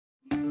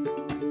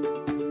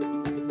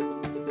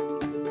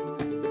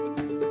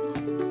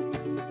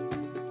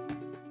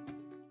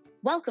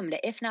Welcome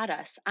to If Not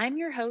Us. I'm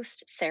your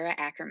host, Sarah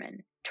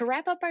Ackerman. To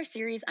wrap up our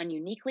series on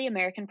uniquely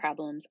American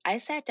problems, I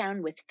sat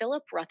down with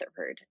Philip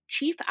Rutherford,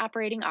 Chief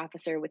Operating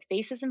Officer with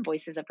Faces and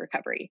Voices of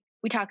Recovery.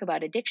 We talk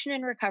about addiction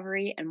and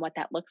recovery and what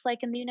that looks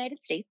like in the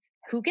United States,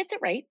 who gets it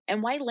right,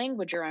 and why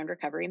language around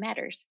recovery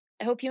matters.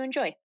 I hope you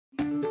enjoy.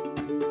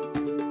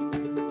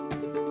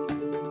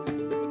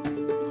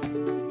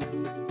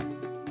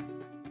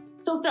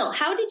 So, Phil,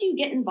 how did you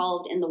get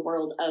involved in the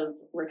world of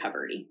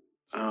recovery?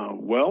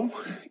 Well,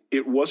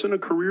 it wasn't a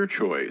career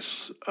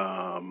choice.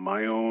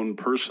 My own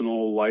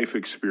personal life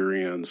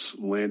experience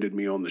landed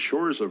me on the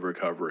shores of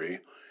recovery.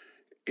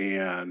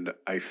 And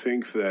I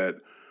think that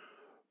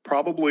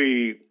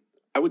probably,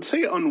 I would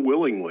say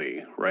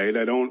unwillingly, right?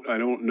 I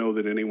don't know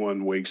that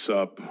anyone wakes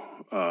up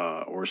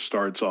or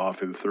starts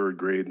off in third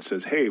grade and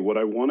says, hey, what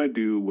I want to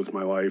do with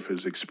my life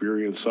is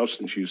experience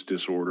substance use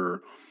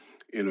disorder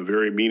in a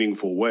very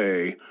meaningful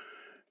way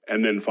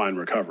and then find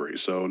recovery.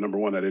 So number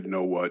one, I didn't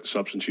know what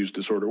substance use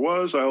disorder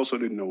was. I also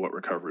didn't know what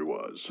recovery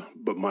was.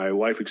 But my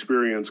life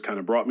experience kind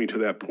of brought me to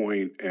that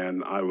point,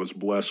 and I was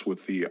blessed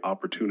with the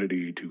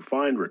opportunity to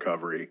find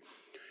recovery.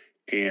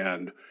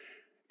 And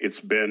it's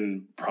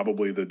been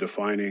probably the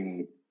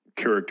defining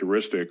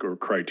characteristic or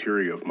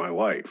criteria of my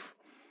life.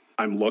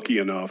 I'm lucky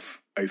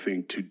enough, I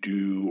think, to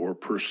do or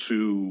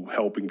pursue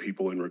helping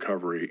people in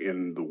recovery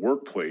in the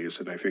workplace.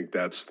 And I think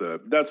that's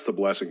the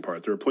blessing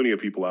part. There are plenty of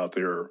people out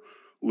there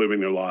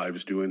living their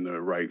lives, doing the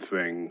right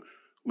thing,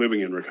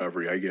 living in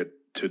recovery. I get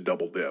to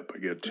double dip. I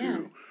get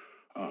to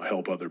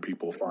help other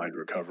people find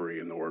recovery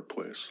in the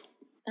workplace.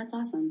 That's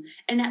awesome.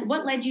 And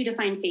what led you to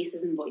find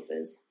Faces and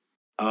Voices?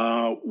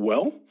 So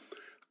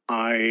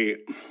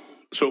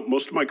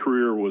most of my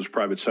career was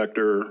private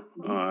sector.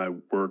 I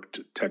worked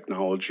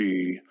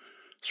technology,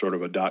 sort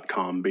of a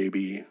 .com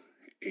baby,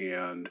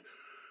 and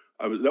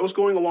that was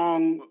going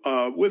along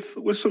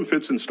with some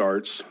fits and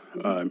starts.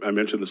 I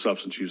mentioned the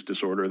substance use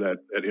disorder that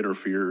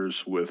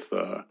interferes with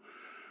at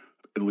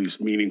least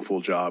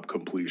meaningful job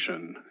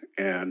completion.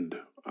 And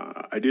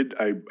I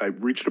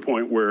reached a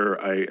point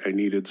where I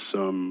needed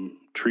some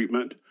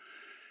treatment.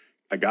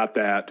 I got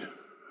that,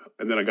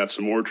 and then I got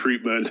some more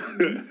treatment,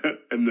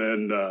 and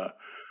then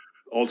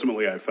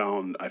ultimately I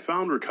found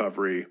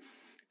recovery.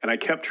 And I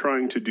kept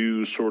trying to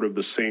do sort of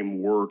the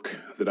same work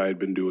that I had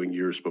been doing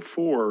years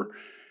before.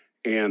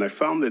 And I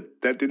found that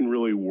didn't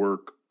really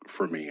work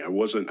for me. I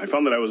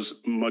found that I was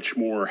much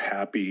more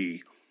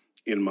happy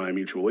in my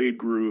mutual aid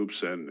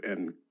groups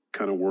and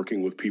kind of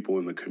working with people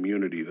in the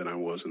community than I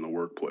was in the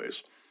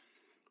workplace.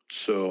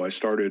 So I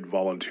started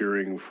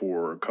volunteering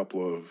for a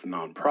couple of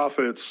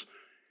nonprofits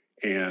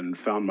and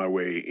found my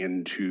way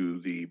into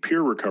the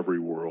peer recovery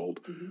world,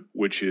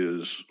 which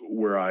is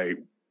where I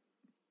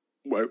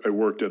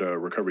worked at a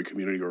recovery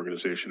community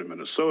organization in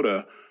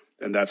Minnesota,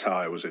 and that's how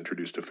I was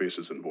introduced to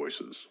Faces and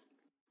Voices.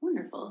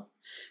 Wonderful.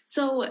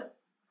 So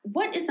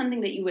what is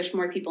something that you wish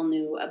more people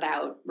knew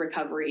about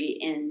recovery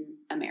in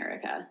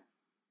America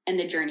and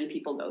the journey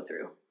people go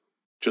through?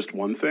 Just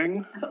one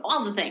thing?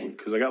 All the things.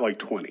 Because I got like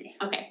 20.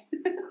 Okay.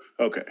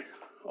 Okay.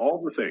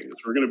 All the things.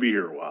 We're going to be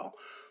here a while.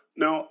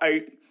 Now,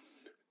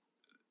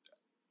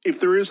 if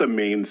there is a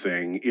main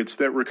thing, it's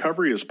that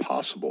recovery is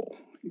possible.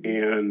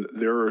 And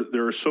there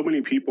are so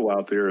many people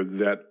out there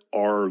that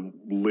are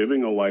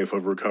living a life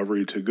of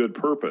recovery to good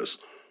purpose.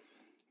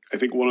 I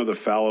think one of the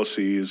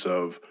fallacies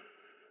of,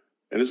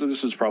 and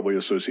this is probably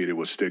associated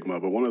with stigma,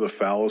 but one of the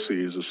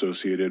fallacies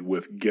associated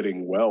with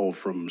getting well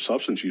from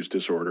substance use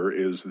disorder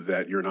is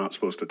that you're not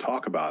supposed to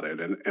talk about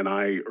it. And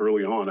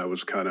early on, I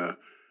was kind of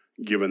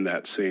given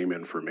that same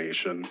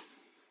information.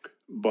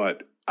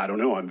 But I don't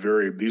know,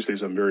 these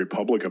days I'm very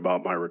public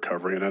about my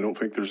recovery, and I don't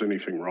think there's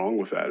anything wrong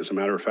with that. As a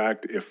matter of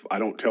fact, if I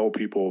don't tell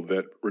people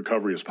that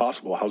recovery is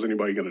possible, how's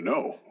anybody going to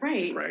know?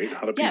 Right.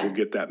 How do people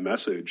get that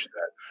message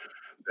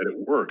that it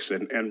works?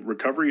 And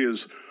recovery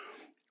is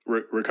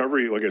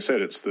recovery. Like I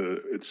said, it's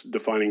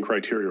defining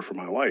criteria for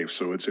my life.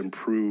 So it's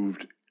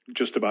improved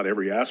just about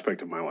every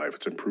aspect of my life.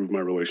 It's improved my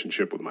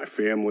relationship with my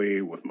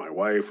family, with my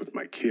wife, with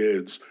my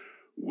kids,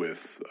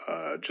 with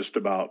just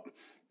about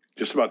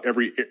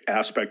every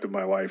aspect of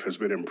my life has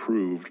been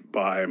improved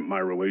by my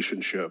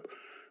relationship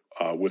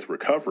with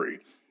recovery.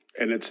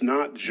 And it's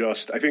not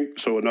just, I think,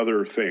 so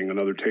another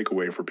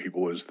takeaway for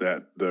people is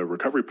that the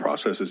recovery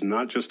process is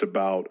not just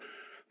about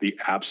the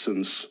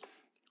absence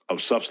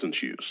of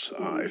substance use.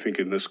 I think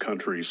in this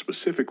country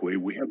specifically,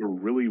 we have a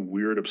really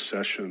weird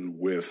obsession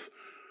with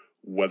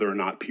whether or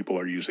not people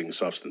are using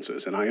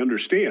substances. And I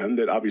understand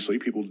that obviously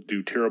people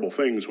do terrible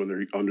things when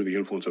they're under the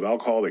influence of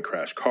alcohol. They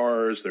crash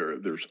cars,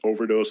 there's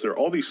overdose, there are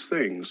all these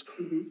things.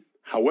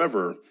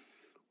 However,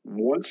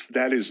 once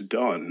that is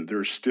done,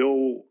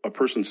 a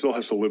person still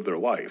has to live their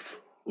life,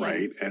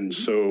 right? And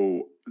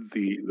so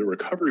the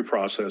recovery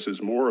process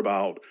is more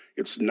about,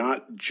 it's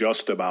not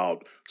just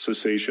about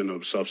cessation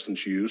of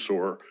substance use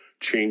or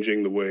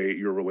changing the way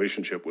your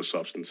relationship with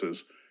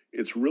substances.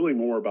 It's really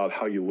more about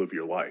how you live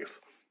your life.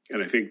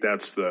 And I think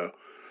that's the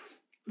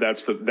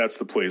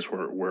place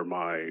where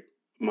my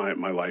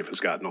life has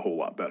gotten a whole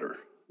lot better.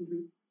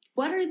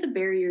 What are the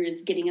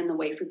barriers getting in the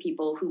way for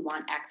people who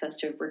want access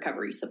to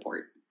recovery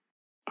support?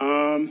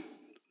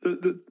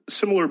 The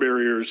similar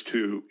barriers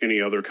to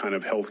any other kind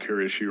of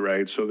healthcare issue,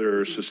 right? So there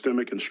are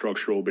systemic and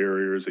structural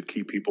barriers that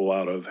keep people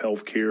out of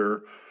healthcare.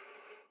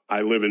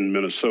 I live in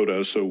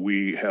Minnesota, so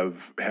we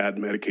have had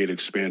Medicaid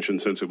expansion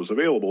since it was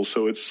available.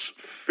 So it's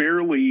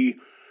fairly,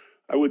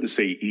 I wouldn't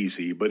say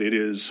easy, but it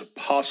is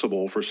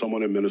possible for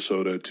someone in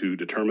Minnesota to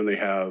determine they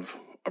have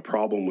a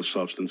problem with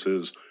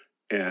substances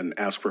and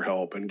ask for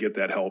help and get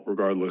that help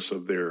regardless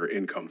of their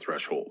income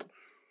threshold.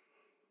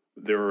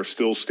 There are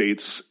still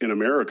states in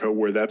America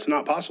where that's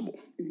not possible.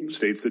 Mm-hmm.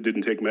 States that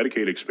didn't take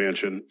Medicaid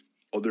expansion,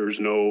 there's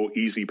no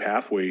easy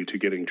pathway to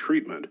getting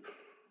treatment.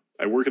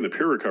 I work in the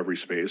peer recovery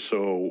space,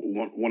 so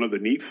one of the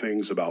neat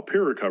things about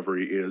peer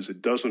recovery is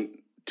it doesn't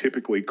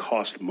typically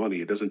cost money.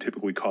 It doesn't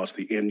typically cost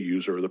the end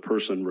user or the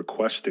person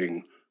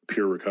requesting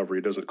peer recovery.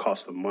 It doesn't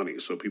cost them money.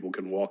 So people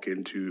can walk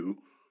into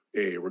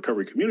a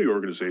recovery community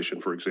organization,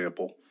 for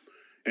example,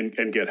 and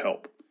get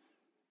help.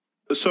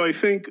 So I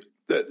think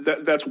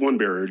that's one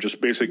barrier,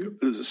 just basic,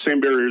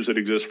 same barriers that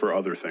exist for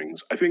other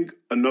things. I think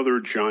another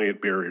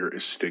giant barrier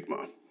is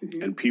stigma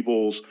and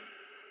people's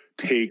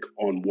take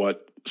on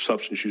what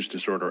substance use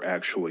disorder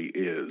actually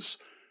is.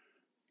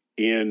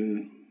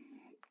 In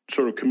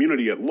sort of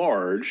community at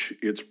large,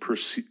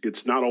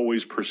 it's not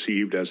always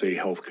perceived as a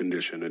health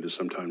condition. It is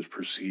sometimes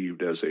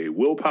perceived as a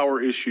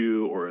willpower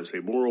issue or as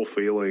a moral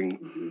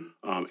failing.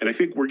 And I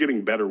think we're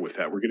getting better with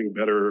that. We're getting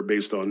better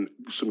based on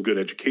some good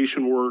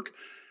education work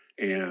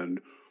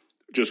and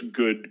just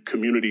good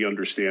community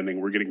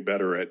understanding. We're getting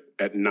better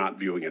at not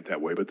viewing it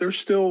that way. But there's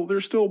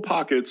still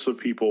pockets of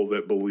people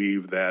that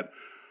believe that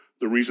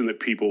the reason that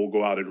people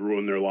go out and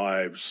ruin their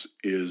lives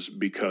is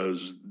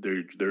because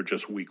they're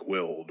just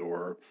weak-willed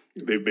or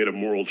they've made a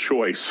moral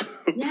choice,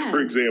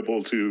 for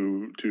example,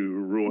 to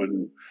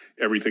ruin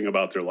everything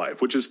about their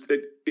life, which is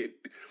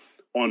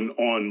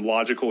on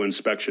logical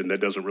inspection,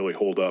 that doesn't really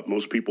hold up.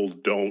 Most people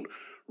don't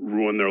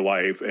ruin their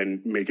life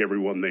and make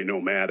everyone they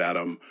know mad at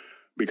them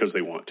because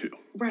they want to.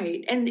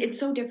 Right. And it's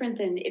so different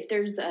than if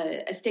there's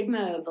a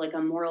stigma of like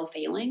a moral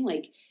failing,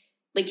 like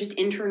just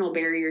internal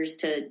barriers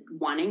to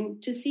wanting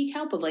to seek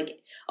help of like,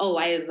 oh,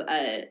 I have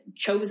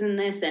chosen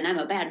this and I'm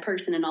a bad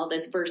person and all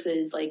this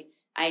versus like,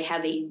 I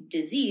have a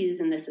disease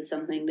and this is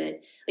something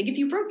that like, if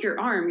you broke your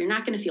arm, you're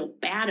not going to feel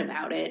bad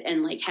about it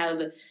and like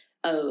have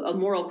a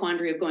moral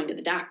quandary of going to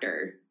the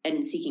doctor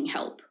and seeking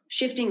help.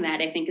 Shifting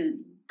that, I think,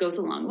 goes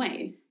a long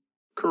way.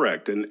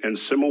 Correct. And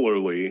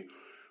similarly,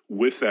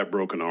 with that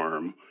broken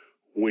arm,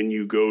 when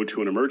you go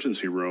to an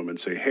emergency room and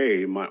say,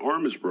 hey, my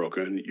arm is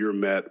broken, you're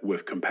met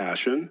with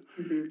compassion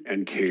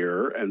and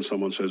care. And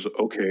someone says,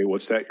 okay,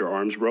 what's that? Your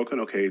arm's broken?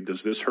 Okay,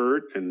 does this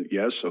hurt? And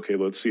yes, okay,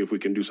 let's see if we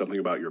can do something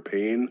about your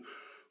pain.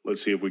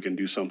 Let's see if we can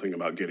do something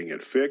about getting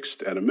it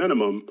fixed. At a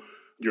minimum,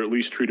 you're at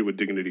least treated with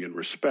dignity and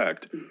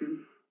respect.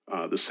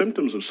 The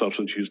symptoms of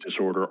substance use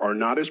disorder are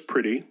not as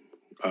pretty.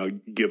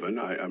 Given,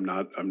 I'm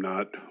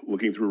not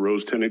looking through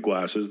rose-tinted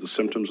glasses. The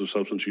symptoms of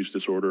substance use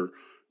disorder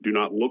do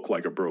not look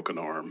like a broken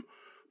arm.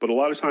 But a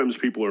lot of times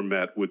people are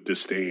met with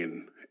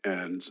disdain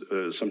and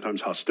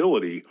sometimes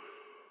hostility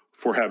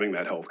for having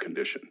that health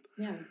condition.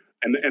 Yeah.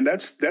 And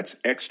that's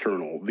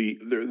external.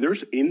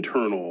 There's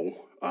internal,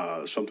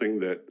 something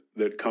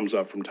that comes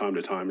up from time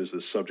to time is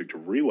this subject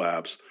of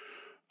relapse.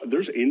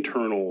 There's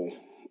internal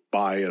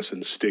bias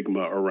and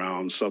stigma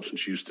around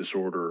substance use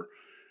disorder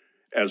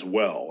as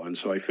well. And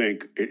so I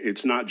think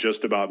it's not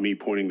just about me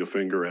pointing the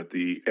finger at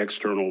the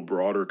external,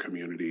 broader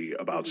community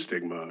about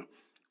stigma.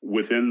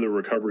 Within the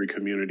recovery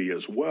community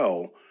as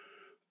well,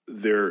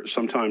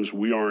 sometimes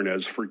we aren't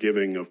as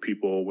forgiving of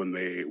people when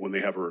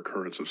they have a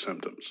recurrence of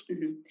symptoms.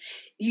 You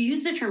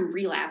use the term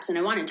relapse, and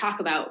I want to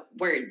talk about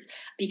words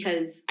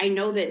because I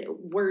know that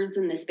words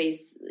in this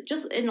space,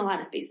 just in a lot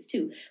of spaces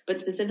too, but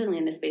specifically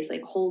in this space,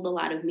 like hold a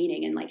lot of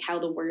meaning and like how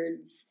the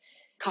words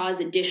cause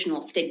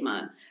additional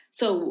stigma.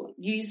 So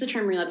you use the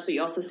term relapse, but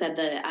you also said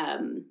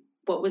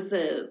what was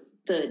the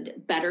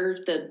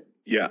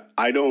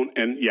I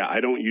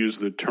don't use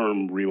the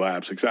term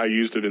relapse. I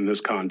used it in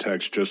this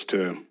context just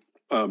to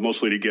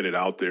mostly to get it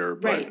out there.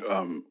 But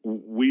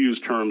we use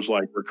terms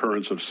like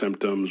recurrence of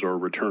symptoms or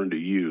return to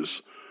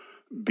use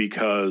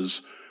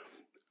because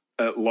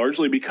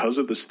largely because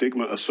of the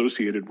stigma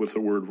associated with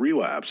the word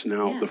relapse.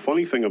 Now, the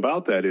funny thing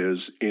about that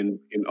is in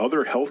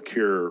other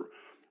healthcare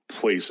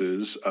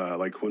places,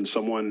 like when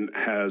someone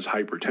has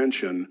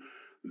hypertension,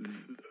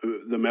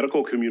 the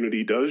medical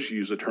community does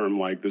use a term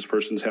like this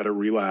person's had a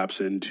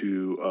relapse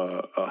into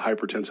a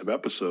hypertensive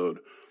episode.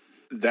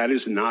 That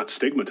is not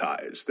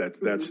stigmatized.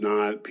 That's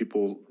not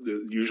people.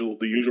 The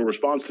usual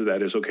response to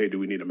that is, okay, do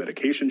we need a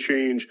medication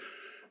change?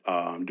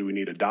 Do we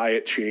need a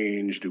diet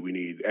change? Do we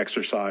need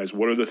exercise?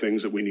 What are the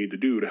things that we need to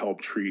do to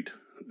help treat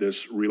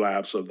this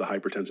relapse of the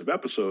hypertensive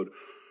episode?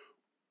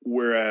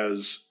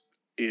 Whereas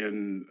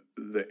in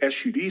the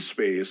SUD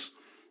space,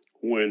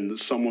 when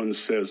someone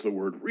says the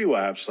word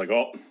relapse, like,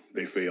 oh,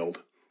 they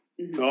failed.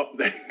 Oh,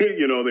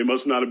 they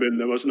must not have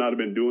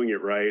been doing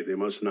it right. They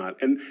must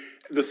not. And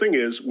the thing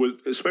is,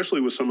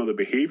 especially with some of the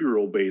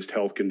behavioral based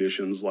health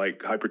conditions, like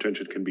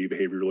hypertension can be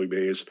behaviorally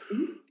based.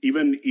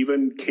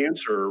 Even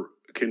cancer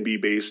can be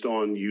based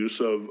on use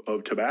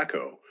of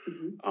tobacco.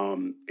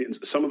 In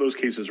some of those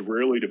cases,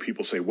 rarely do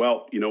people say,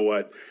 well, you know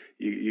what,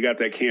 you got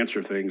that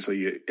cancer thing. So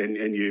you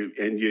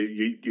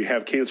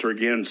have cancer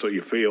again. So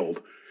you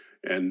failed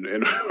and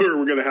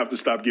we're going to have to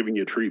stop giving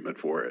you treatment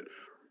for it.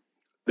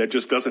 That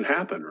just doesn't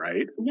happen,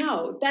 right?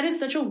 No, that is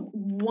such a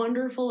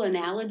wonderful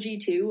analogy,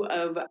 too,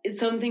 of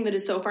something that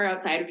is so far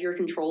outside of your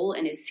control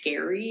and is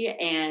scary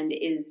and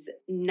is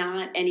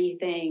not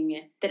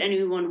anything that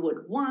anyone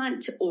would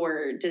want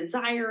or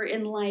desire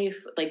in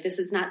life. Like, this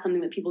is not something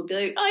that people would be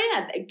like, oh,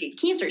 yeah,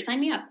 cancer, sign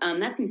me up.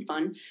 That seems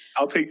fun.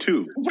 I'll take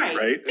two.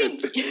 Right.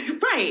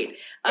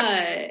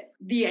 Right.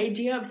 The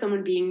idea of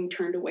someone being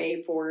turned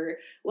away for,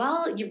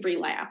 well, you've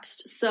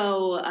relapsed.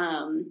 So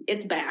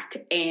it's back.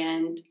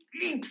 And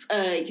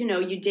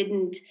you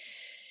didn't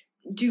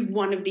do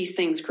one of these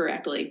things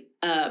correctly.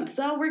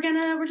 So we're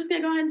just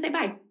gonna go ahead and say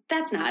bye.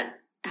 That's not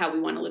how we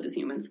want to live as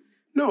humans.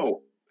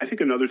 No, I think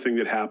another thing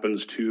that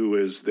happens too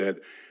is that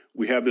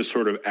we have this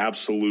sort of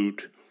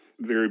absolute,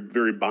 very,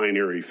 very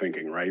binary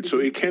thinking, right? So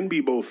it can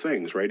be both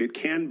things, right? It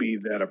can be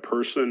that a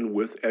person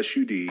with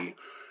SUD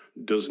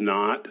does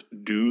not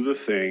do the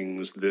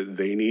things that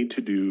they need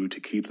to do to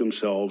keep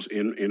themselves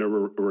in a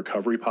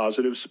recovery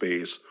positive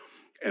space,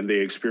 and they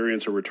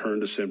experience a return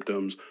to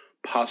symptoms,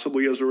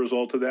 possibly as a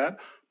result of that,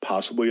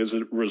 possibly as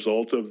a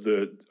result of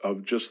the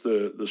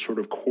sort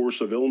of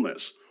course of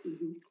illness.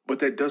 But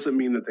that doesn't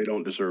mean that they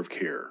don't deserve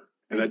care.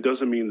 And that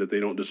doesn't mean that they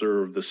don't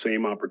deserve the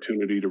same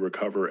opportunity to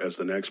recover as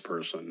the next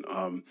person.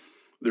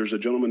 There's a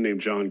gentleman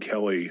named John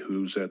Kelly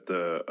who's at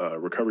the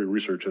Recovery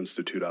Research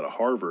Institute out of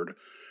Harvard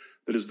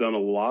that has done a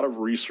lot of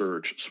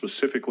research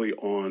specifically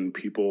on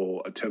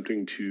people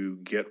attempting to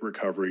get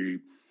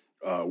recovery,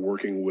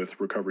 working with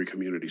recovery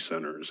community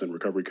centers and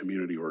recovery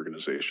community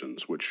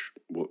organizations, which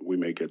we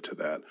may get to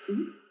that.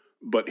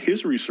 But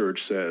his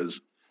research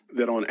says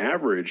that on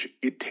average,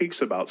 it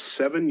takes about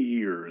 7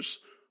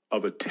 years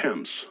of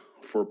attempts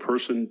for a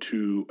person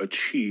to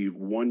achieve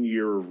 1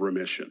 year of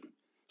remission.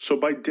 So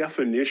by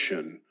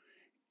definition,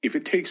 if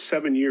it takes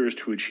 7 years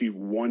to achieve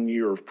 1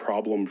 year of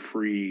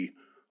problem-free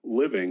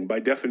living,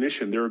 by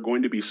definition, there are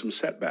going to be some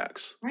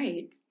setbacks.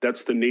 Right.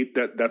 That's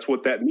that's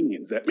what that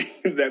means. That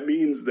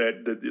means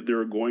that there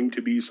are going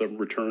to be some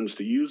returns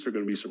to use. There are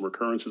going to be some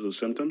recurrences of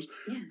symptoms.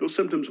 Yeah. Those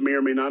symptoms may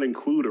or may not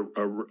include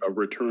a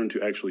return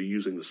to actually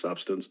using the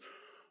substance,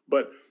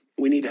 but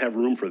we need to have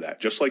room for that.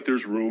 Just like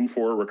there's room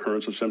for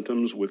recurrence of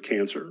symptoms with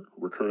cancer,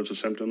 recurrence of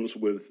symptoms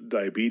with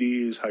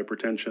diabetes,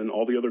 hypertension,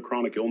 all the other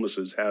chronic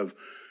illnesses have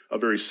a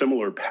very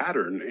similar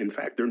pattern. In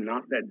fact, they're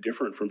not that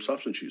different from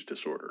substance use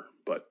disorder,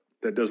 but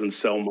that doesn't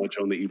sell much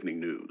on the evening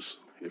news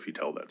if you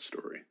tell that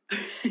story.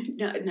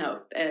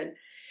 No.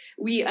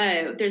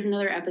 There's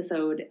another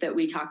episode that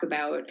we talk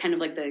about kind of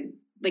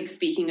like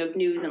speaking of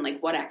news and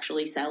like what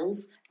actually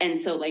sells.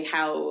 And so like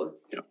how,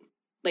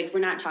 like we're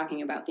not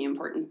talking about the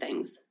important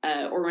things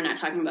or we're not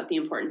talking about the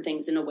important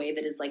things in a way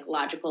that is like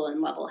logical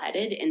and level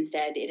headed.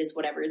 Instead, it is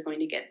whatever is going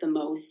to get the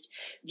most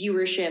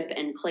viewership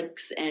and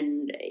clicks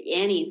and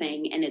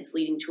anything. And it's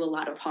leading to a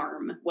lot of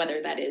harm,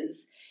 whether that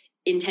is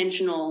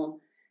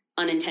intentional,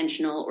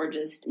 unintentional, or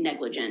just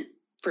negligent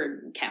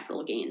for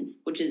capital gains,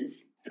 which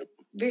is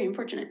very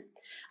unfortunate.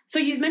 So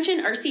you'd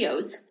mentioned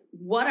RCOs.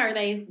 What are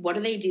they? What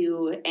do they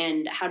do?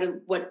 And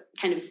what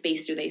kind of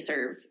space do they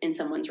serve in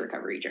someone's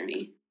recovery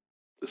journey?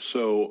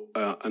 So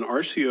an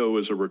RCO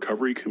is a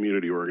recovery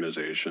community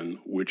organization,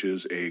 which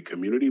is a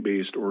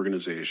community-based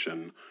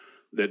organization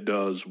that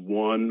does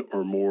one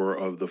or more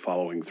of the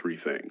following three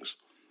things: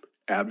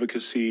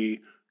 advocacy,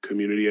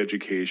 community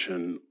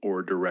education,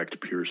 or direct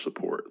peer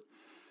support.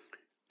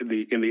 In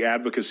the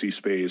advocacy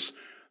space,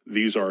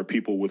 these are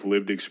people with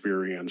lived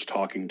experience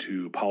talking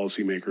to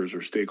policymakers or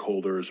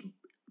stakeholders,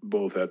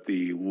 both at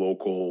the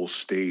local,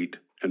 state,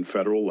 and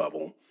federal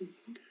level.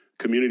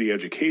 Community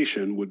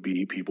education would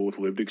be people with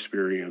lived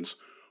experience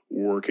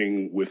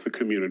working with the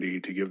community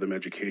to give them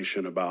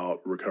education about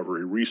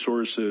recovery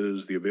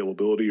resources, the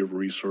availability of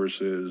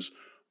resources,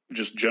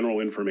 just general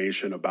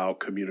information about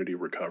community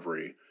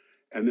recovery.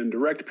 And then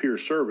direct peer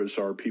service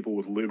are people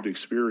with lived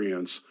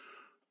experience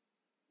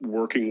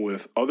working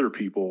with other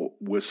people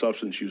with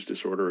substance use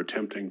disorder,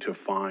 attempting to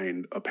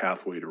find a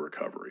pathway to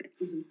recovery.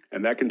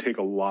 And that can take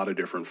a lot of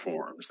different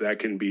forms. That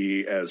can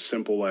be as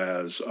simple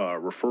as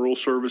referral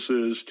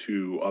services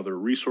to other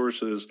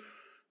resources.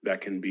 That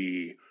can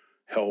be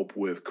help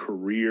with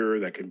career.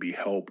 That can be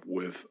help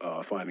with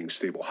finding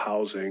stable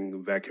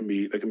housing. That can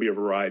be a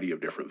variety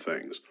of different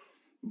things.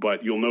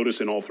 But you'll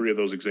notice in all three of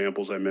those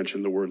examples, I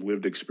mentioned the word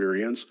lived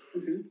experience.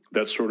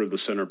 That's sort of the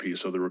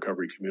centerpiece of the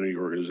recovery community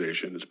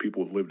organization, is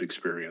people with lived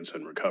experience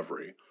in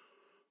recovery.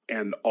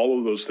 And all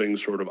of those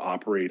things sort of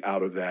operate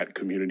out of that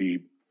community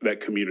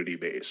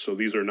base. So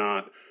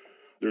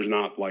there's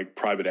not like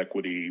private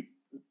equity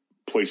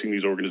placing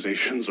these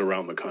organizations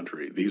around the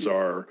country. These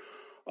are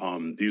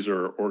These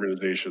are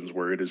organizations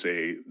where it is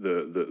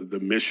the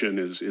mission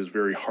is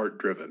very heart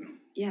driven,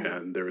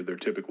 and they're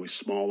typically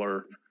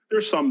smaller.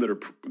 There's some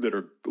that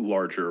are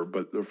larger,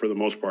 but for the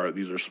most part,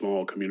 these are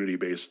small community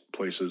based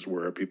places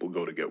where people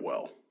go to get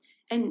well.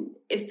 And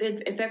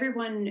if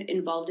everyone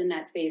involved in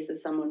that space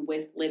is someone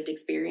with lived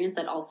experience,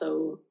 that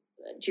also,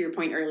 to your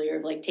point earlier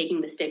of like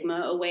taking the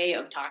stigma away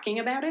of talking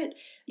about it,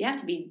 you have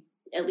to be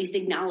at least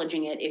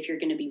acknowledging it if you're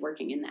going to be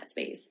working in that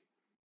space.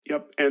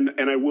 Yep, and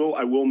I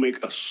will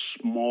make a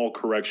small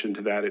correction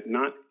to that.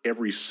 Not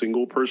every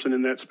single person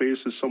in that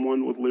space is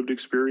someone with lived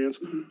experience.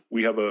 Mm-hmm.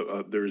 We have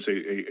there's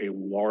a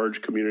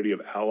large community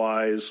of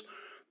allies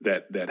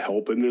that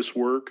help in this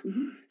work,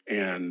 mm-hmm.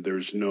 and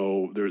there's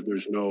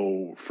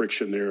no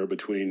friction there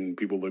between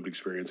people with lived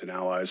experience and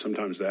allies.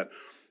 Sometimes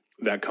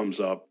that comes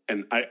up,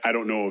 and I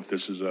don't know if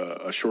this is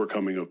a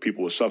shortcoming of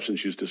people with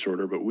substance use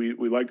disorder, but we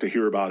like to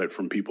hear about it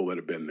from people that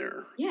have been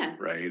there. Yeah.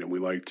 Right. And we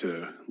like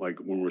to, like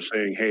when we're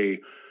saying, hey,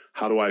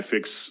 how do I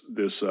fix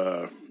this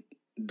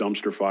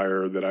dumpster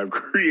fire that I've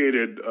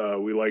created?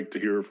 We like to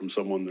hear from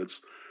someone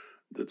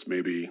that's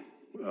maybe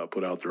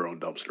put out their own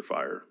dumpster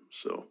fire.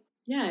 So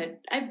yeah,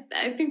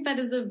 I think that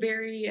is a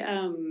very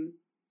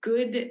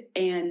good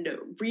and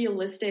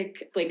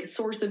realistic like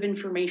source of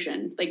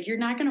information. Like you're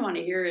not going to want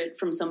to hear it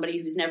from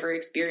somebody who's never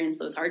experienced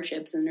those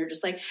hardships and they're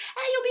just like,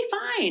 hey, you'll be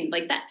fine.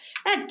 Like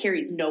that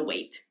carries no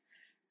weight.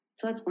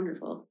 So that's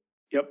wonderful.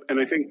 Yep. And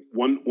I think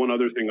one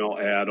other thing I'll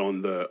add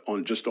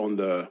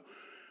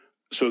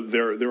so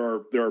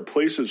there are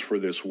places for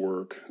this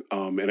work.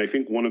 And I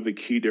think one of the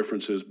key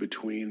differences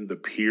between the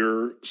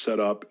peer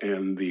setup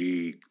and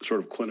the sort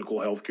of clinical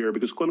healthcare,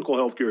 because clinical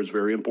healthcare is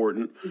very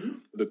important. Mm-hmm.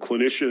 The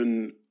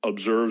clinician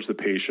observes the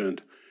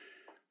patient,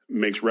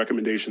 makes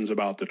recommendations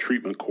about the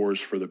treatment course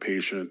for the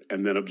patient,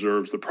 and then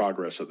observes the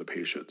progress of the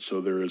patient.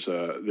 So there is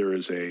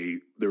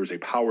a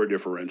power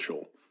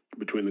differential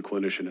between the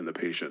clinician and the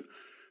patient.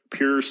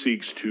 Peer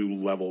seeks to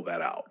level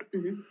that out.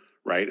 Mm-hmm.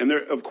 Right. And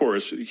there, of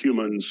course,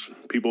 humans,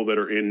 people that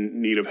are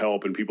in need of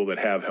help and people that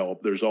have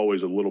help, there's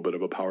always a little bit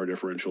of a power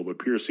differential. But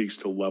peer seeks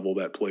to level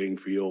that playing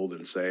field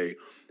and say,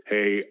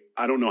 hey,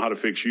 I don't know how to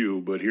fix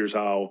you, but here's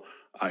how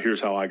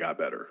I got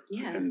better.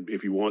 Yeah. And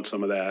if you want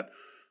some of that,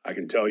 I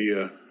can tell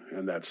you.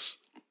 And that's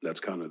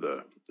kind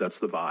of that's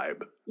the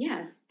vibe.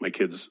 Yeah. My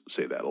kids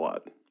say that a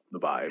lot. The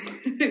vibe.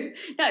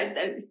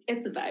 No,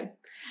 it's the vibe.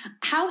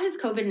 How has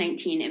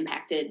COVID-19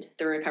 impacted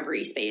the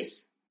recovery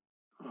space?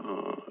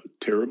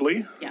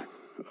 Terribly. Yeah.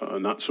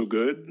 Not so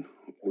good.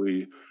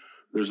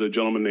 There's a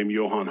gentleman named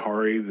Johan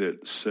Hari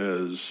that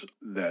says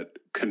that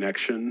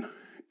connection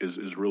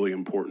is really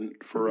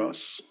important for mm-hmm.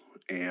 us,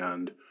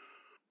 and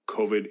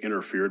COVID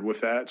interfered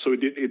with that. So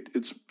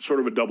it's sort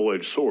of a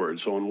double-edged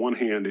sword. So on one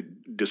hand,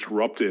 it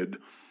disrupted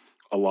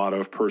a lot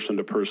of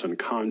person-to-person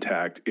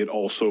contact. It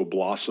also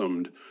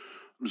blossomed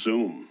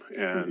Zoom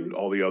and mm-hmm.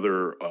 all the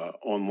other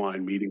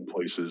online meeting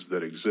places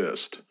that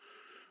exist.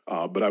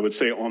 But I would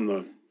say on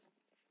the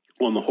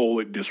whole,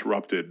 it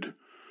disrupted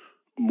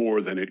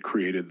more than it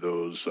created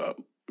those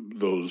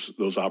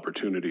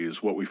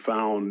opportunities. What we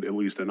found, at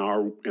least in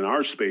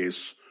our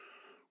space,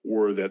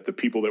 were that the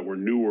people that were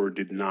newer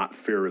did not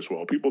fare as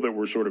well. People that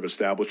were sort of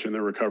established in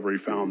their recovery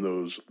found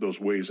those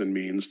ways and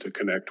means to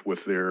connect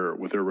with their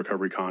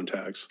recovery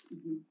contacts,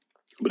 mm-hmm.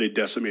 but it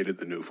decimated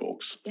the new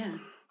folks. Yeah.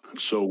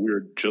 So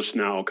we're just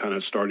now kind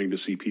of starting to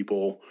see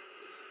people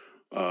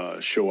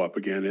show up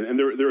again, and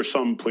there are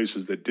some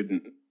places that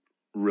didn't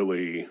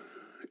really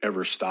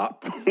ever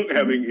stop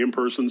having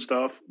in-person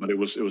stuff, but it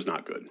was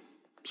not good.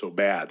 So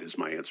bad is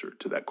my answer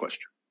to that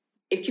question.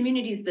 If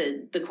community is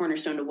the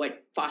cornerstone of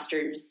what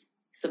fosters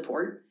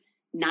support,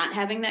 not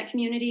having that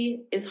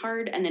community is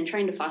hard. And then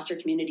trying to foster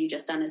community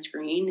just on a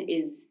screen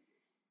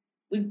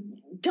we've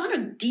done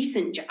a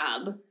decent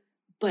job,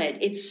 but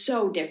it's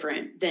so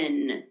different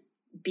than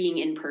being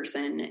in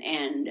person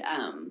and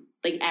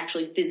like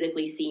actually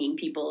physically seeing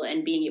people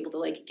and being able to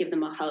like give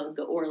them a hug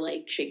or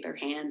like shake their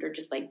hand or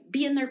just like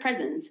be in their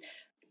presence.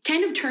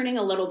 Kind of turning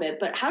a little bit,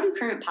 but how do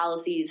current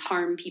policies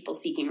harm people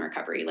seeking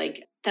recovery?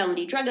 Like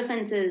felony drug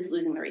offenses,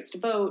 losing the rights to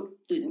vote,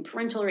 losing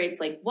parental rights.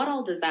 Like what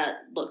all does that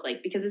look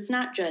like? Because it's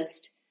not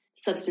just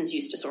substance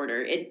use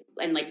disorder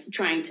and like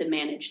trying to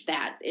manage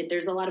that.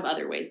 There's a lot of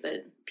other ways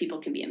that people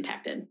can be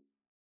impacted.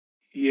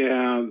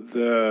 Yeah.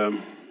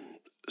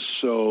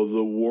 So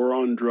the war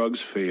on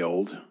drugs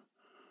failed.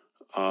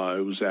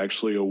 It was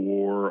actually a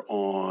war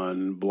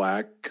on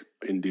Black,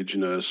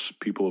 Indigenous,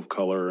 people of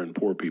color, and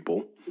poor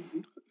people. Mm-hmm.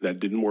 That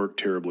didn't work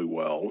terribly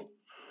well.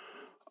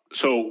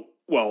 So,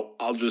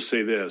 I'll just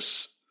say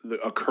this.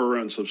 The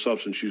occurrence of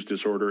substance use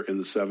disorder in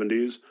the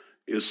 70s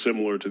is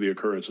similar to the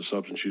occurrence of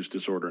substance use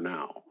disorder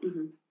now.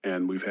 Mm-hmm.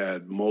 And we've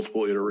had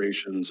multiple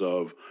iterations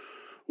of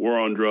war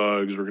on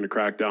drugs. We're going to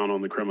crack down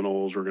on the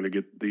criminals. We're going to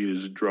get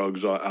these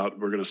drugs out.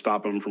 We're going to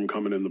stop them from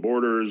coming in the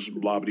borders,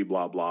 blah, blah,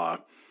 blah, blah.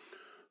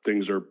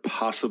 Things are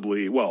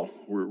possibly, we're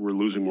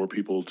losing more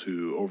people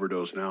to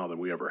overdose now than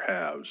we ever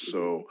have.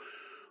 So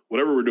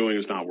whatever we're doing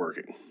is not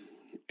working.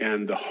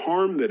 And the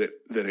harm that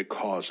it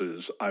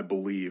causes, I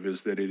believe,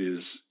 is that it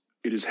is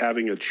it is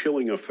having a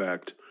chilling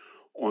effect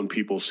on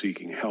people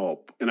seeking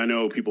help. And I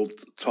know people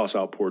toss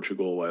out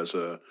Portugal as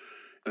an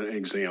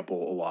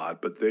example a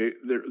lot, but there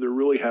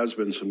really has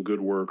been some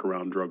good work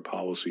around drug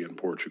policy in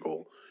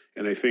Portugal.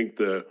 And I think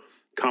the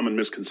common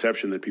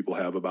misconception that people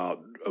have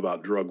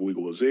about drug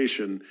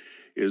legalization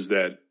is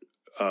that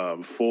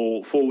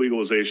full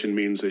legalization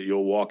means that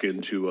you'll walk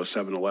into a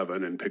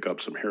 7-Eleven and pick up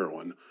some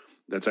heroin.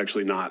 That's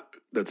actually not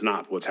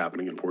what's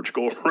happening in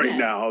Portugal right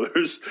now.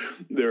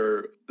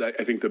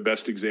 I think the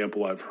best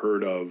example I've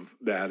heard of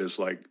that is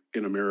like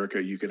in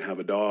America, you can have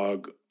a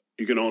dog,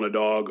 you can own a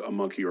dog, a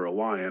monkey, or a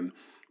lion,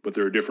 but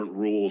there are different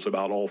rules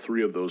about all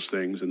three of those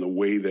things, and the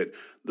way that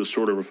the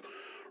sort of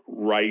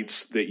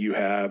rights that you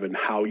have and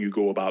how you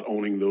go about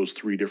owning those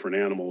three different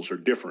animals are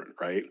different,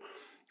 right?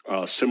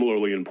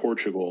 Similarly in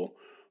Portugal,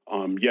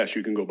 yes,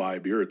 you can go buy a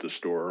beer at the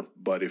store,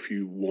 but if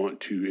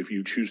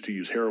you choose to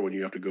use heroin,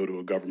 you have to go to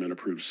a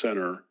government-approved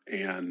center,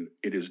 and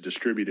it is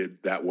distributed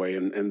that way.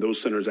 And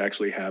those centers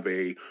actually have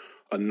a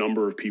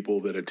number of people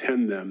that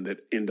attend them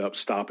that end up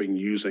stopping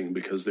using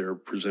because they're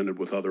presented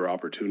with other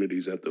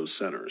opportunities at those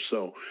centers.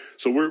 So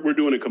we're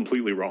doing it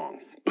completely wrong.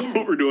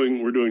 Yeah. we're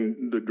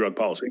doing the drug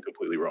policy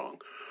completely wrong.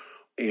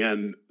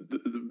 And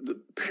the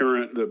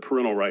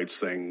parental rights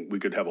thing, we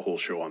could have a whole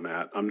show on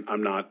that.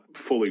 I'm not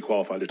fully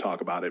qualified to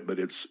talk about it, but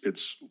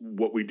it's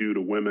what we do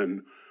to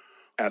women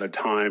at a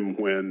time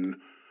when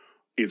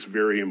it's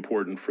very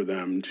important for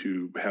them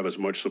to have as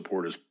much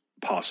support as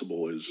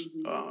possible is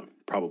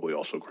probably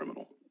also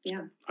criminal.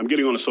 Yeah, I'm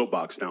getting on a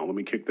soapbox now. Let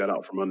me kick that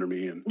out from under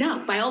me. And no,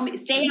 by all means,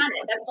 stay on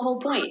it. That's the whole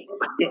point.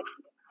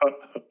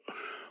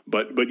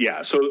 But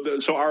yeah,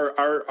 so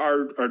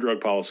our drug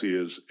policy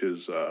is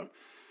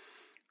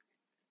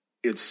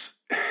it's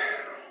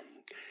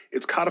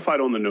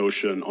codified on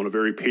a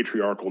very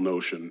patriarchal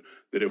notion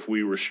that if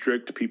we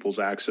restrict people's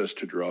access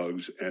to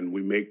drugs and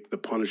we make the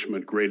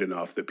punishment great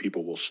enough that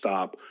people will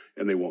stop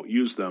and they won't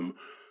use them,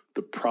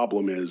 the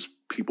problem is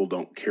people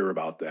don't care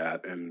about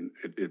that, and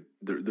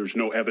there's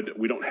no evidence.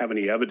 We don't have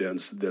any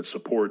evidence that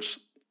supports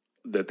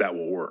that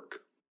will work.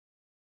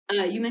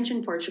 You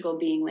mentioned Portugal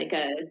being like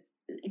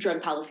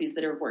drug policies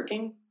that are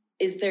working.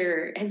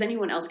 Has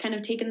anyone else kind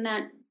of taken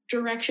that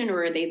direction,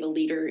 or are they the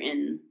leader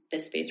in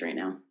this space right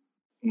now?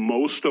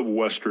 Most of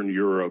Western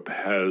Europe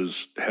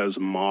has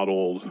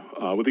modeled,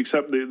 with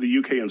except the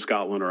UK and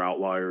Scotland are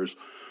outliers,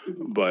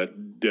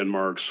 but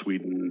Denmark,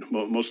 Sweden,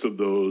 most of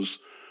those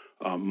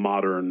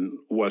modern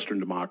Western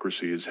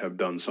democracies have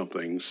done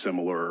something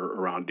similar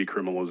around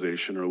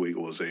decriminalization or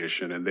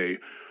legalization, and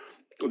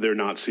they're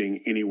not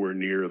seeing anywhere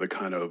near the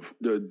kind of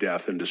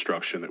death and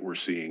destruction that we're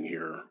seeing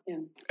here. Yeah.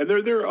 And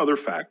there are other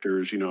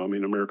factors,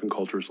 American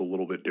culture is a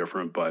little bit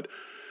different, but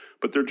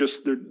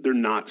they're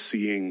not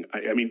seeing.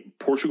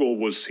 Portugal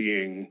was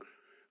seeing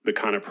the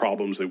kind of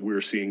problems that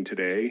we're seeing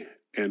today,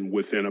 and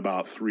within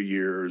about 3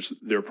 years,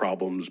 their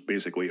problems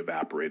basically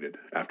evaporated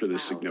after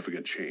this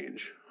significant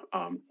change.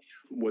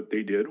 What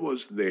they did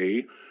was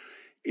they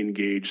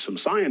engaged some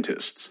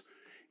scientists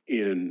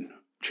in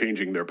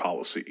changing their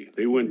policy.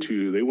 They went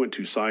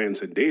to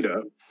science and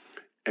data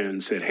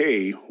and said,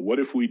 "Hey, what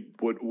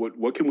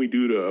can we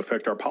do to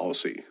affect our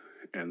policy?"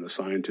 And the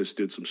scientists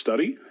did some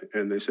study,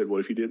 and they said,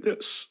 "What if you did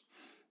this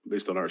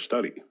based on our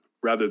study?"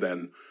 Rather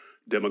than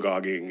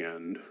demagoguing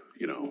and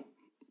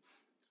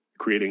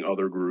creating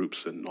other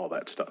groups and all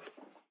that stuff.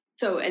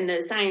 So, and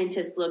the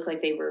scientists look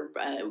like they were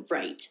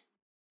right.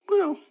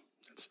 Well,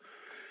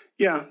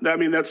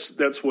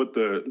 that's what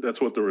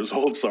the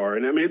results are,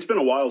 and it's been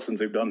a while since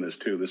they've done this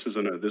too.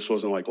 This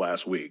wasn't like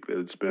last week.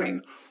 It's been,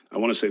 right. I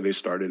want to say they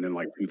started in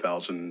like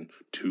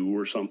 2002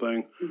 or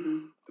something.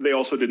 Mm-hmm. They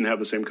also didn't have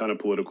the same kind of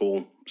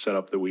political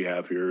setup that we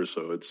have here,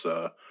 so it's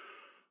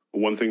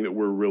one thing that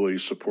we're really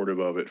supportive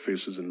of at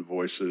Faces and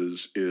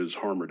Voices is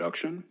harm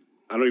reduction.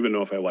 I don't even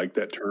know if I like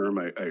that term.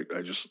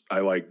 I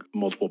like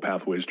multiple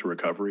pathways to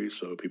recovery,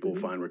 so people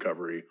find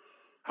recovery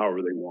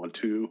however they want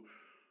to.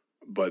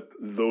 But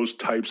those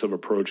types of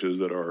approaches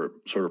that are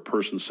sort of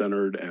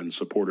person-centered and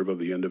supportive of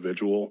the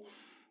individual,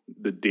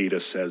 the data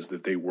says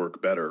that they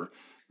work better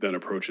than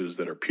approaches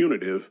that are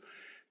punitive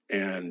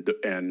and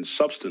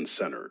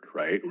substance-centered,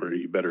 right? Where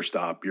you better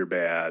stop, you're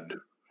bad.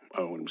 I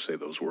don't want to say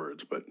those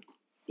words, but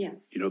yeah,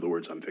 you know the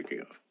words I'm thinking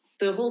of.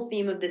 The whole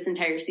theme of this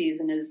entire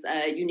season is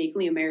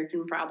uniquely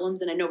American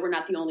problems. And I know we're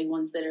not the only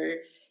ones that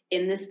are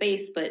in this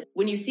space, but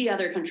when you see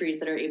other countries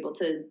that are able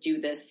to do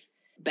this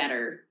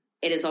better,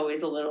 it is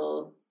always a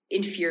little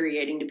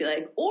infuriating to be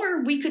like,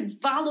 or we could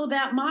follow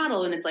that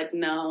model. And it's like,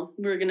 no,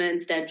 we're going to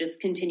instead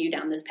just continue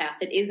down this path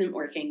that isn't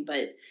working,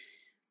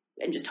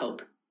 and just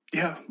hope.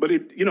 Yeah. But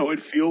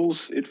it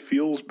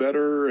feels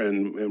better.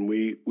 And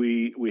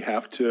we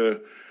have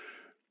to,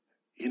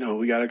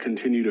 we got to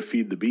continue to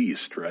feed the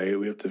beast, right?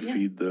 We have to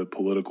feed the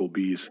political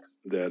beast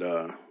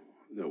that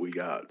we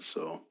got.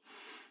 So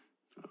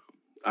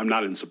I'm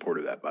not in support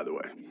of that, by the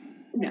way.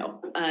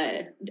 No,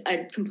 I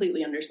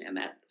completely understand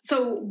that.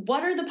 So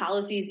what are the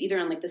policies either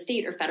on like the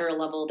state or federal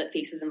level that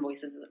Faces and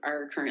Voices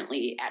are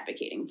currently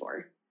advocating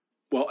for?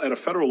 Well, at a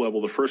federal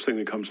level, the first thing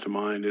that comes to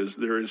mind is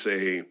there is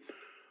a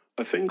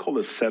a thing called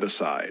a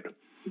set-aside.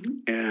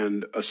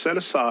 And a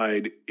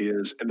set-aside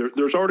is, and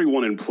there's already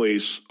one in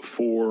place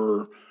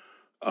for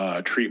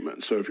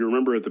treatment. So if you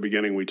remember at the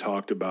beginning, we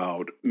talked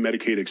about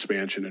Medicaid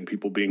expansion and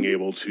people being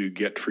able to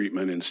get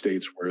treatment in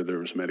states where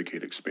there's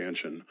Medicaid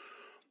expansion.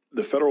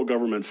 The federal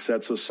government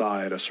sets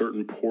aside a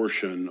certain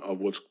portion of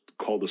what's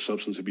called the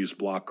substance abuse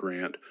block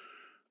grant.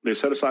 They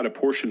set aside a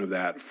portion of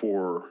that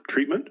for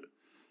treatment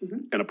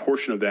and a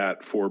portion of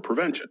that for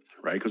prevention,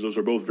 right? Because those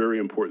are both very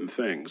important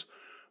things.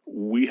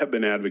 We have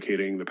been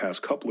advocating the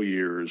past couple of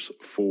years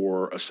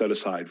for a set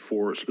aside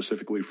for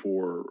specifically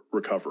for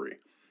recovery,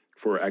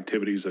 for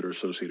activities that are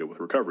associated with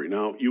recovery.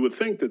 Now, you would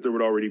think that there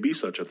would already be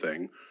such a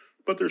thing,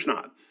 but there's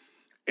not.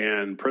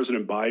 And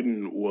President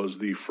Biden was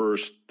the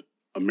first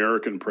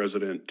American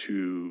president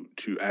to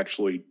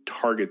actually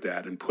target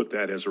that and put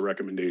that as a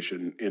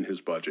recommendation in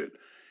his budget.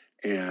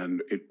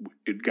 And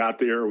it got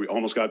there. We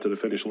almost got to the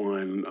finish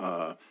line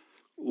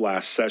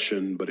last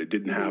session, but it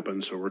didn't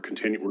happen. So we're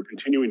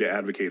continuing to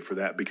advocate for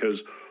that,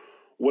 because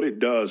what it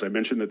does, I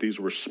mentioned that these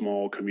were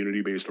small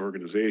community-based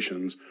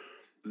organizations.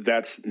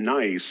 That's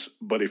nice,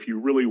 but if you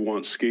really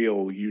want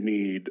scale, you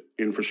need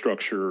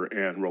infrastructure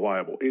and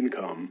reliable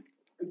income.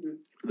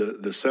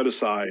 The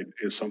set-aside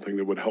is something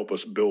that would help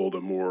us build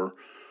a more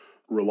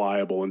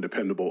reliable and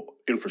dependable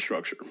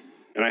infrastructure.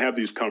 And I have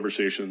these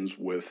conversations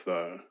with,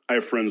 I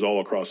have friends all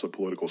across the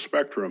political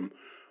spectrum.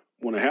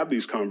 When I have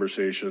these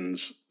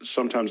conversations,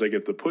 sometimes I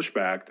get the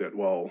pushback that,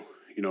 well,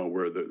 you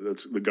know,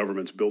 that's the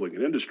government's building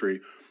an industry.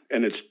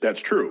 And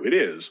that's true. It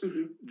is,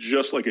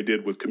 just like it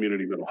did with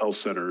community mental health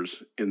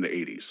centers in the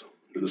 80s,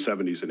 in the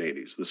 70s and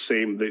 80s.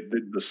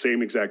 The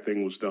same exact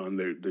thing was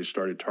done. They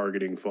started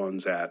targeting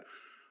funds at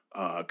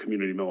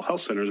community mental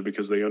health centers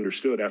because they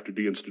understood after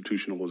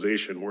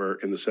deinstitutionalization, where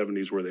in the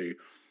 70s, where they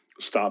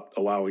stopped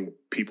allowing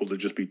people to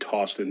just be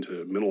tossed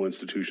into mental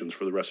institutions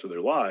for the rest of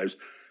their lives,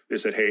 they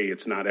said, hey,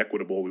 it's not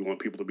equitable. We want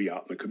people to be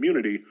out in the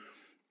community.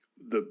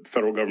 The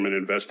federal government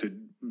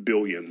invested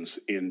billions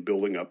in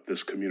building up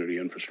this community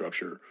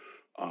infrastructure.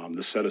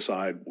 The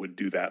set-aside would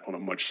do that on a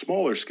much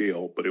smaller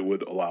scale, but it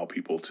would allow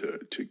people to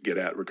get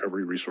at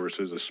recovery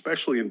resources,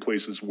 especially in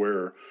places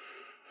where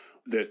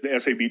the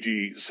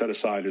SABG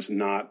set-aside is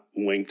not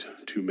linked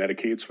to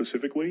Medicaid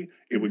specifically.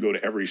 It would go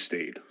to every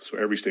state. So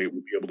every state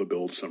would be able to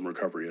build some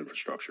recovery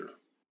infrastructure.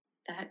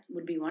 That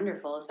would be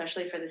wonderful,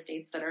 especially for the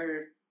states that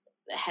are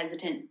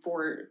hesitant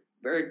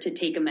to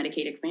take a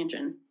Medicaid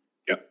expansion.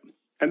 Yep.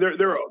 And there's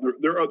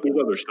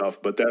other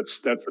stuff, but that's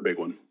the big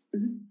one.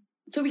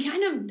 So we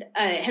kind of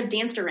have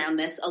danced around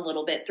this a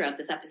little bit throughout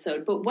this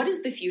episode, but what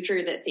is the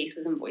future that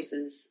Faces and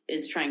Voices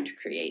is trying to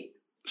create?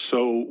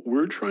 So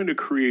we're trying to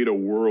create a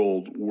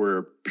world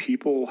where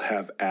people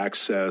have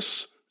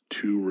access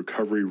to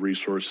recovery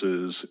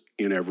resources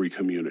in every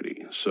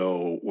community.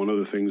 So one of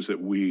the things that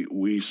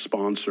we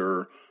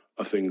sponsor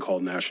a thing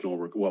called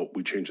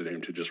we changed the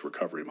name to just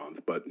Recovery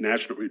Month, but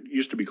it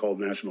used to be called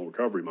National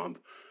Recovery Month.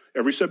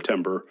 Every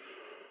September,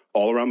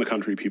 all around the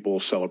country, people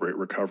celebrate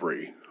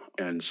recovery.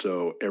 And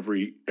so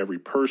every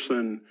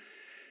person,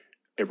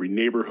 every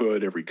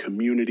neighborhood, every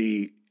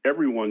community,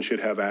 everyone should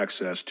have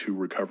access to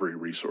recovery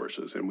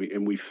resources. And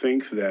we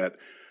think that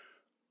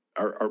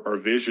our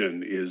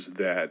vision is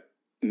that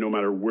no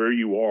matter where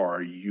you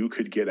are, you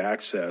could get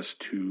access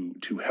to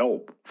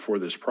help for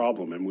this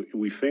problem. And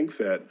we think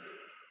that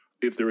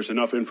if there is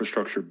enough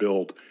infrastructure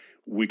built,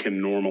 we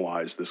can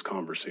normalize this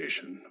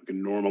conversation. We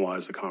can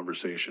normalize the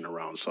conversation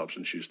around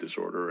substance use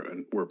disorder,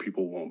 and where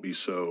people won't be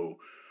so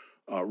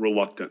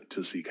reluctant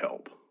to seek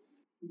help.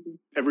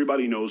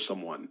 Everybody knows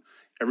someone.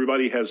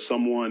 Everybody has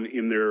someone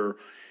in their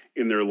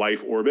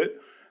life orbit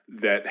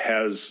that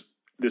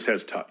this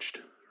has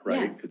touched,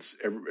 right? Yeah. It's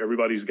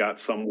everybody's got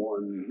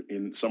someone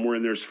somewhere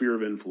in their sphere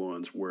of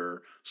influence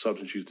where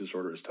substance use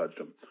disorder has touched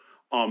them.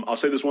 I'll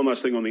say this one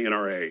last thing on the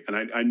NRA,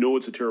 and I know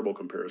it's a terrible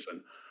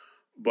comparison,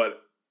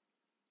 but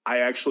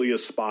I actually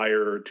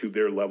aspire to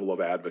their level of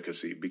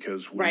advocacy,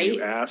 because when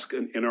you ask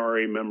an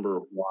NRA member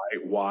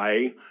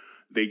why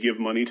they give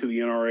money to the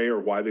NRA or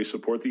why they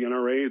support the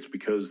NRA, it's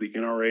because the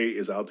NRA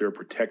is out there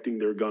protecting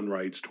their gun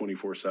rights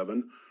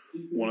 24/7.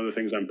 One of the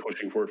things I'm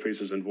pushing for at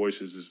Faces and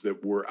Voices is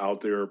that we're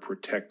out there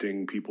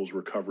protecting people's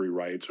recovery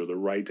rights, or the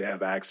right to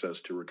have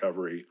access to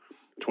recovery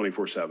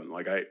 24/7.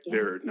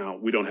 Now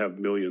we don't have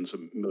millions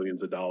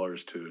of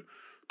dollars to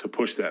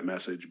push that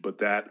message, but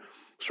that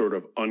sort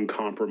of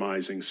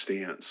uncompromising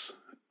stance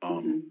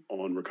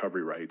on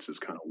recovery rights is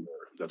kind of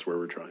that's where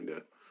we're trying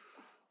to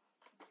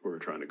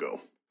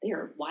go. They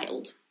are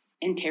wild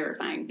and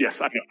terrifying.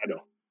 Yes, I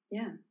know.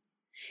 Yeah.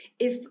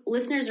 If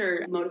listeners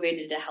are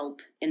motivated to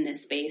help in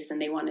this space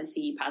and they want to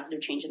see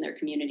positive change in their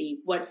community,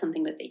 what's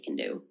something that they can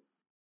do?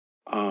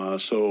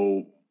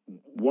 So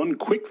one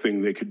quick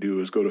thing they could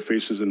do is go to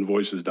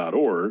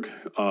facesandvoices.org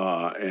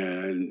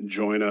and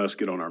join us,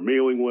 get on our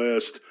mailing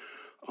list.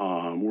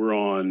 We're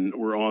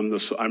on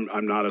this.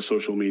 I'm not a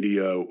social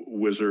media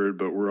wizard,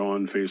 but we're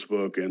on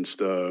Facebook,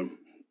 Insta.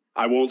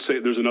 I won't say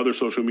there's another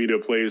social media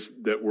place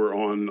that we're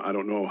on. I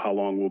don't know how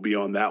long we'll be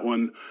on that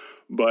one,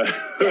 But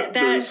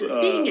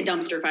speaking of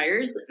dumpster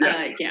fires,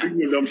 speaking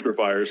of dumpster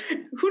fires,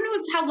 who knows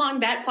how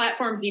long that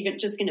platform's even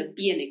just going to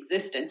be in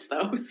existence,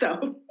 though?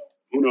 So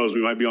who knows?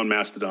 We might be on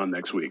Mastodon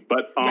next week.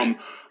 But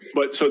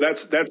but so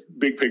that's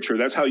big picture.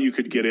 That's how you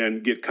could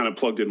get kind of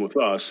plugged in with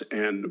us.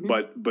 And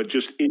but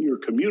just in your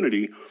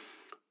community,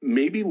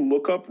 maybe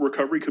look up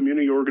recovery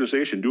community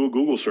organization. Do a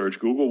Google search.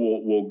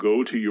 Google will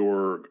go to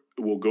your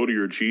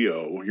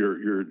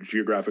your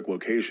geographic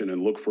location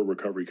and look for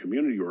recovery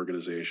community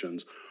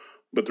organizations.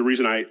 But the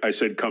reason I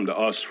said come to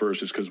us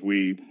first is because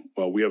we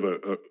have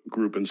a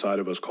group inside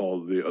of us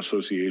called the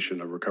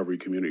Association of Recovery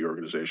Community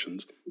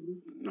Organizations.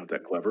 Not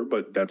that clever,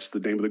 but that's the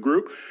name of the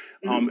group.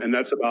 And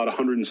that's about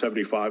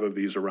 175 of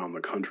these around the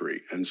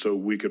country. And so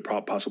we could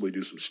possibly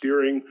do some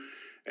steering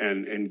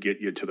and get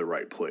you to the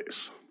right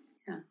place.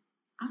 Yeah.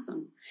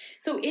 Awesome.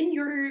 So in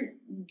your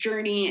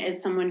journey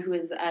as someone who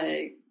has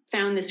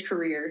found this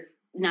career,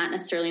 not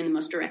necessarily in the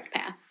most direct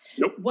path,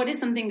 Nope. What is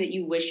something that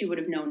you wish you would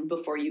have known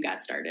before you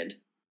got started?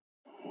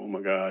 Oh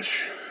my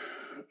gosh.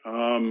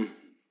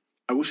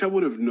 I wish I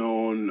would have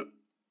known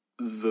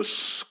the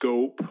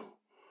scope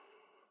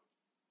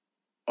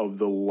of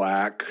the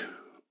lack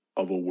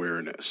of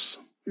awareness.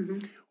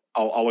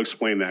 I'll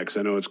explain that because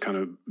I know it's kind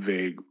of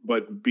vague,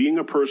 but being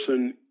a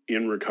person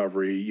in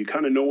recovery, you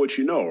kind of know what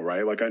you know,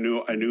 right? Like I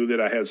knew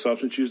that I had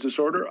substance use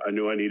disorder. I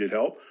knew I needed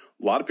help.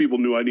 A lot of people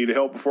knew I needed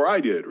help before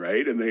I did,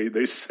 right? And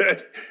they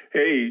said,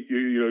 hey,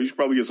 you should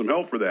probably get some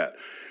help for that.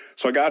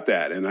 So I got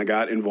that, and I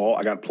got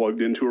involved. I got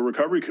plugged into a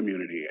recovery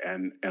community,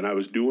 and I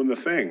was doing the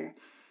thing,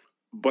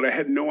 but I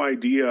had no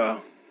idea.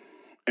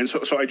 And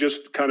so I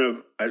just kind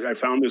of I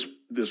found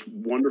this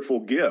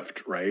wonderful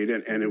gift, right?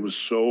 And it was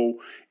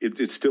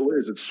it still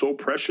is. It's so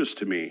precious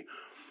to me,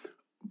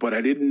 but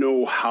I didn't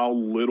know how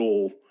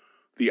little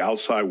the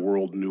outside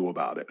world knew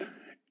about it.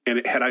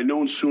 And had I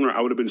known sooner,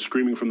 I would have been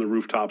screaming from the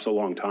rooftops a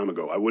long time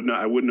ago. I wouldn't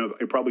have.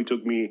 It probably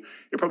took me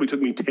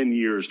 10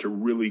 years to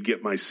really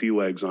get my sea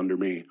legs under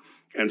me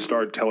and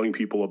start telling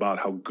people about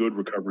how good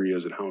recovery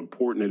is and how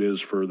important it is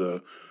for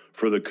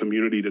the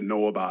community to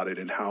know about it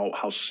and how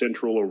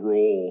central a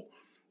role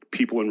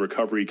people in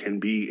recovery can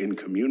be in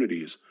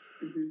communities.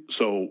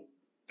 So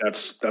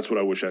that's what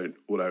I wish I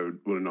would have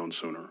known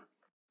sooner.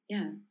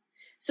 Yeah.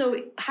 So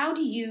how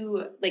do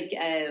you,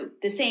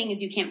 the saying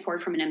is you can't pour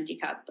from an empty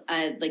cup.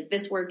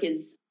 This work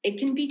it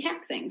can be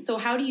taxing. So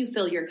how do you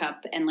fill your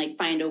cup and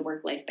find a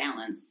work-life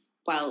balance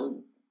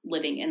while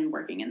living and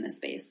working in this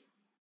space?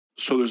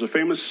 So there's a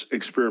famous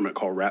experiment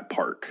called Rat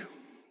Park.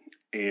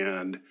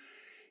 And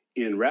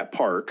in Rat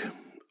Park,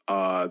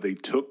 they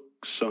took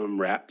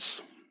some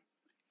rats,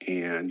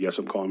 and yes,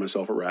 I'm calling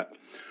myself a rat.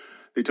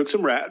 They took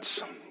some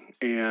rats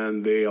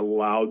and they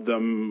allowed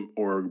them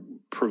or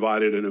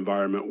provided an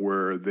environment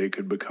where they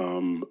could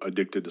become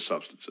addicted to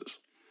substances.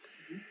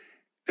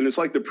 And it's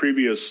like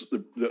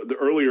the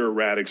earlier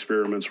rat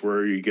experiments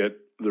where you get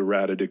the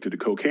rat addicted to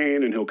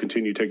cocaine and he'll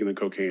continue taking the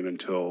cocaine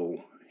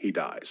until he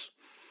dies.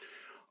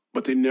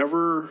 But they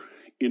never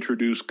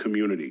introduced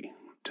community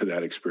to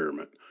that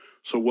experiment.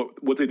 So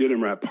what they did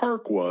in Rat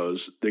Park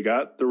was they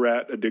got the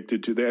rat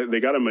addicted to they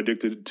got him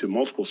addicted to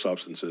multiple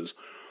substances,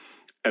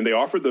 and they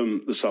offered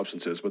them the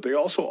substances, but they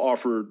also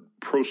offered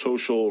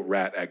pro-social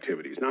rat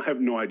activities. Now I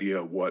have no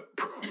idea what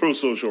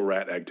pro-social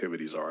rat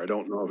activities are. I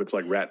don't know if it's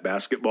like rat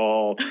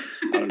basketball.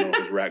 I don't know if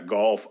it's rat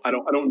golf. I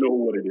don't know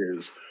what it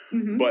is.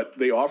 But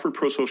they offered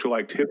pro-social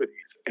activities,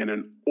 and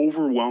an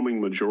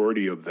overwhelming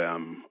majority of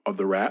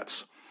the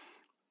rats,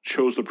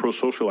 chose the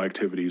pro-social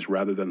activities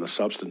rather than the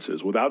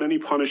substances. Without any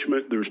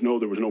punishment, there was no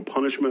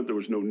punishment, there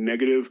was no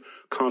negative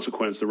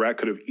consequence. The rat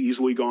could have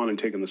easily gone and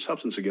taken the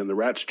substance again. The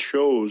rats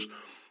chose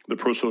the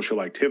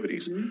pro-social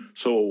activities.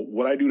 So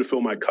what I do to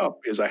fill my cup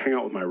is I hang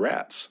out with my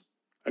rats.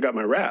 I got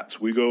my rats.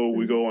 We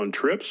go on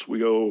trips.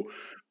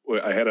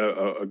 I had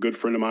a good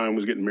friend of mine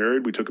was getting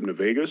married. We took him to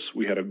Vegas.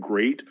 We had a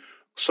great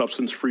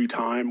substance-free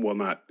time. Well,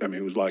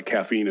 it was a lot of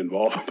caffeine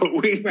involved, but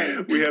we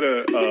had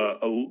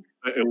a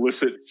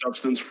illicit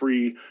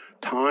substance-free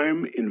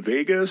time in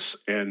Vegas.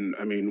 And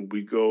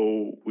we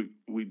do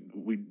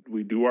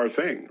our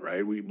thing,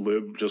 right? We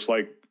live just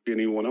like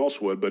anyone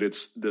else would, but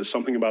there's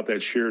something about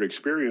that shared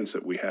experience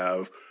that we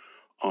have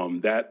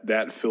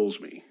that fills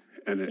me,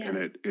 and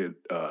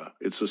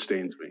it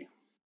sustains me.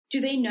 Do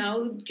they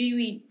know?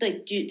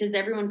 Does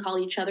everyone call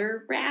each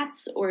other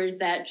rats, or is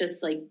that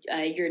just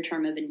your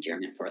term of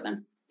endearment for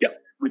them? Yeah,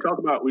 we talk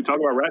about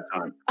rat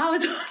time. Oh,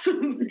 it's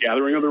awesome! The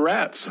gathering of the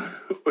rats.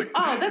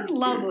 Oh, that's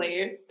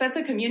lovely. That's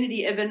a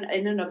community even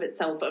in and of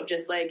itself of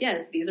just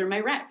yes, these are my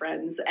rat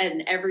friends,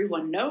 and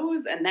everyone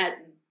knows, and that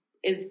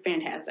is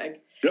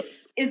fantastic. Yep.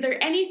 Is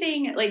there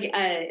anything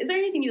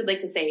you would like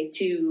to say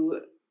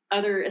to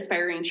other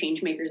aspiring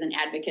change makers and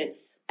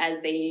advocates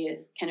as they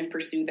kind of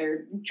pursue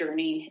their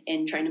journey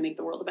in trying to make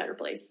the world a better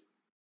place?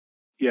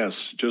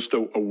 Yes, just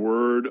a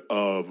word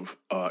of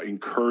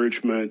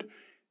encouragement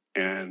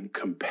and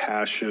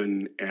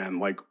compassion,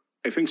 and I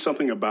think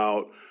something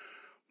about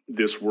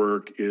this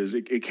work is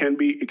it can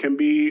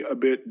be a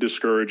bit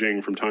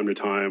discouraging from time to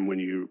time when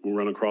you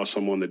run across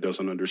someone that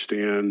doesn't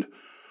understand,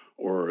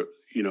 or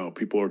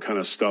people are kind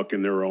of stuck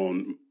in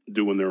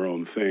doing their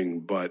own thing.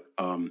 But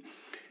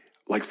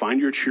like,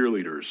 find your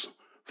cheerleaders.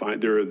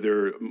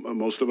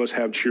 Most of us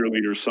have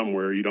cheerleaders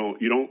somewhere. You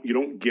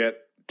don't get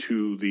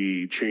to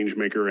the change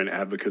maker and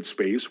advocate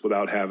space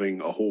without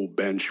having a whole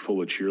bench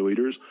full of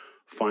cheerleaders.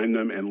 Find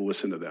them and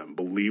listen to them.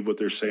 Believe what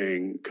they're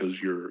saying,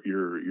 because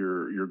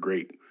you're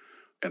great.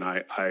 And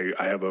I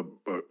have a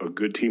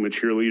good team of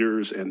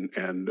cheerleaders,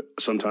 and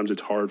sometimes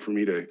it's hard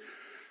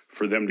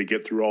for them to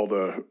get through all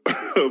the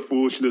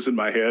foolishness in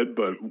my head.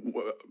 But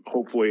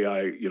hopefully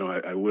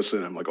I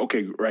listen. I'm like,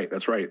 okay, right,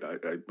 that's right.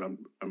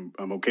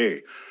 I'm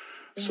okay.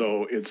 Yeah.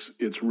 So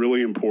it's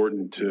really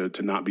important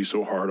to not be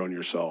so hard on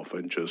yourself,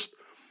 and just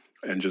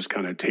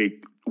kind of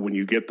take, when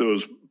you get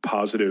those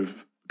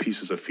positive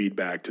pieces of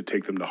feedback, to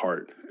take them to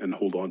heart and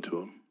hold on to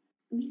them.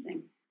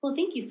 Amazing. Well,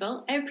 thank you,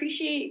 Phil. I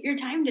appreciate your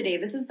time today.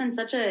 This has been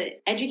such a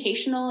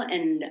educational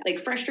and like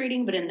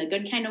frustrating, but in the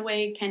good kind of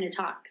way, kind of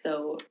talk.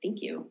 So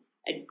thank you.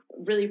 I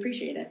really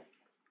appreciate it.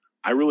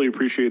 I really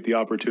appreciate the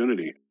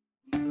opportunity.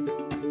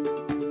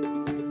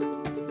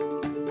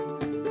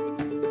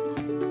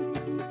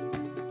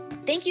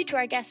 Thank you to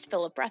our guest,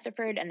 Philip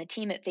Rutherford, and the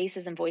team at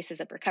Faces and Voices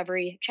of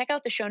Recovery. Check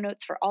out the show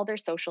notes for all their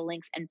social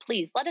links, and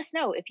please let us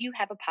know if you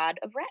have a pod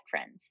of rat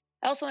friends.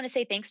 I also want to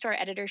say thanks to our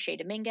editor, Shay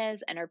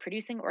Dominguez, and our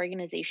producing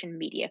organization,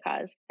 Media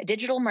Cause, a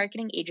digital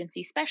marketing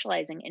agency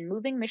specializing in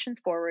moving missions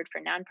forward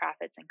for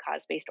nonprofits and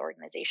cause-based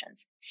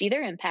organizations. See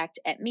their impact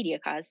at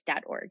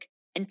mediacause.org.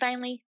 And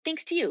finally,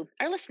 thanks to you,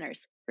 our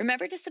listeners.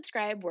 Remember to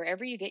subscribe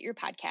wherever you get your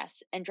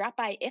podcasts, and drop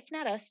by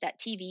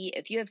ifnotus.tv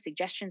if you have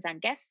suggestions on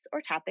guests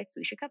or topics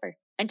we should cover.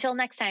 Until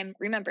next time,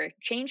 remember,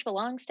 change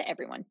belongs to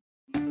everyone.